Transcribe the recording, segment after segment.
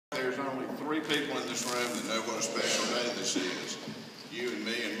only 3 people in this room that know what a special day this is. You and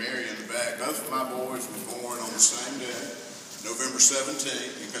me and Mary in the back. Both of my boys were born on the same day, November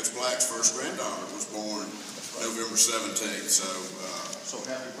 17th, and Coach Black's first granddaughter was born November 17th. So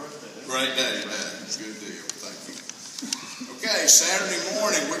happy birthday. Great day today. Good deal. Thank you. Okay, Saturday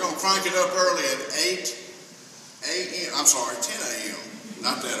morning, we're going to crank it up early at 10 a.m.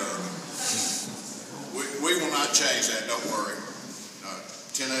 Not that early. We will not change that, don't worry.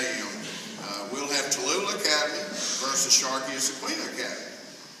 10 a.m. We'll have Tallulah Academy versus Sharkey Sequina Academy.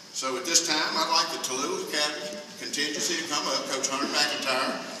 So at this time, I'd like the Tallulah Academy contingency to come up. Coach Hunter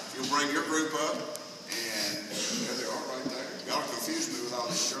McIntyre, you'll bring your group up. And there they are right there. Y'all confused me with all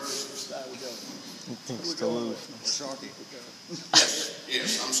these jerseys. It's Tallulah. Sharkey.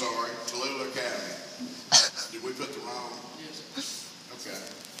 Yes, I'm sorry. Tallulah Academy. Did we put the wrong? Yes. Okay.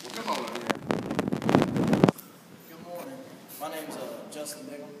 Well, come on over here. Good morning. My name's Justin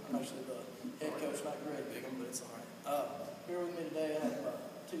Bigham. I'm actually the head coach, not Greg Bigham, but it's all right. Here with me today, I have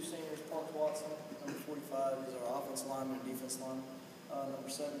 2 seniors, Park Watson, number 45, he's our offensive lineman and defense lineman.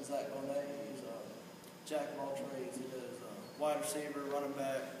 Number 7, Zach Bonet, he's a jack of all trades. He does wide receiver, running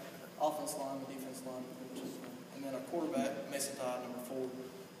back, offensive lineman, defense lineman, and then our quarterback, Mason Todd, number 4,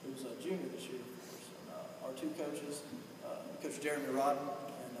 who's a junior this year, of course. And, our 2 coaches, Coach Jeremy Rodden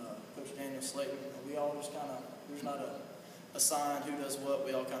and Coach Daniel Slayton. We all just kind of, there's not a sign who does what.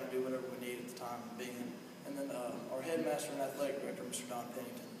 We all kind of do whatever we need at the time being. And then our headmaster and athletic director, Mr. Don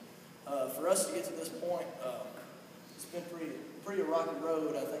Pennington. For us to get to this point, it's been pretty a rocky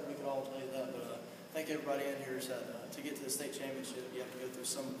road. I think we could all tell you that. But I think everybody in here has had to get to the state championship, you have to go through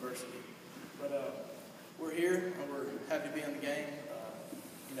some adversity. But we're here and we're happy to be in the game.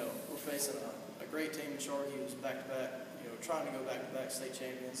 We're facing a great team in Sharkey who's back-to-back, trying to go back-to-back state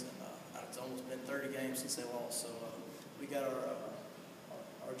champions, and it's almost been 30 games since they lost, so we got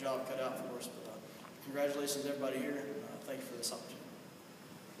our job cut out for us. But congratulations to everybody here, and thank you for this opportunity.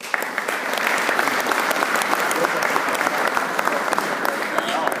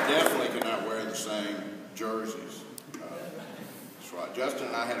 Y'all definitely cannot wear the same jerseys. That's right. Justin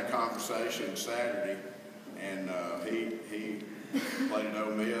and I had a conversation Saturday, and he played at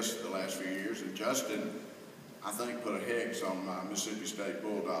Ole Miss the last few years, and Justin, I think, put a hex on my Mississippi State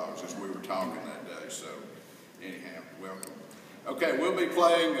Bulldogs as we were talking that day. So, anyhow, welcome. Okay, we'll be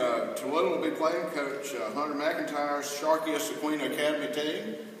playing, Tallulah will be playing Coach Hunter McIntyre's Sharkey Sequina Academy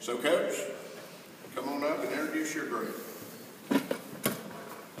team. So, Coach, come on up and introduce your group.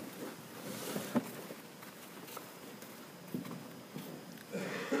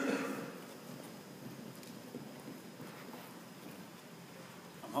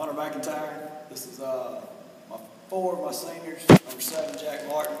 I'm Hunter McIntyre. This is 4 of my seniors. Number 7, Jack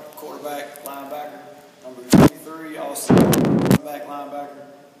Martin, quarterback, linebacker. Number 23, Austin, running back, linebacker.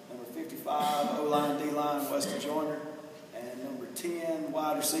 Number 55, O-line, D-line, Weston Joyner. And number 10,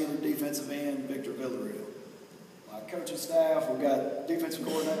 wide receiver, defensive end, Victor Villarreal. My coaching staff, we've got defensive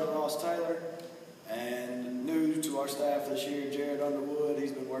coordinator Ross Taylor. And new to our staff this year, Jared Underwood.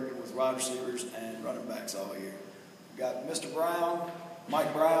 He's been working with wide receivers and running backs all year. We've got Mr. Brown,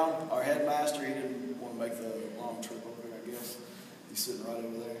 Mike Brown, our headmaster. He didn't want to make the long trip over here, I guess. He's sitting right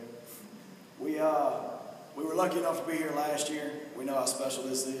over there. We were lucky enough to be here last year. We know how special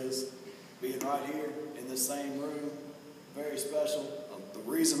this is. Being right here in this same room, very special. The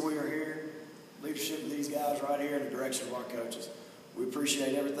reason we are here, leadership of these guys right here, and the direction of our coaches. We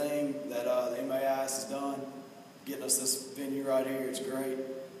appreciate everything that the MAIS has done, getting us this venue right here. It's great.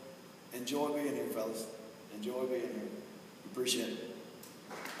 Enjoy being here, fellas. Enjoy being here. Appreciate it.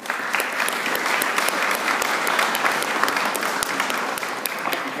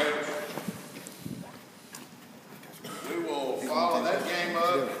 We will follow that game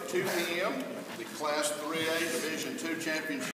up at 2 p.m. The Class 3A Division II Championship.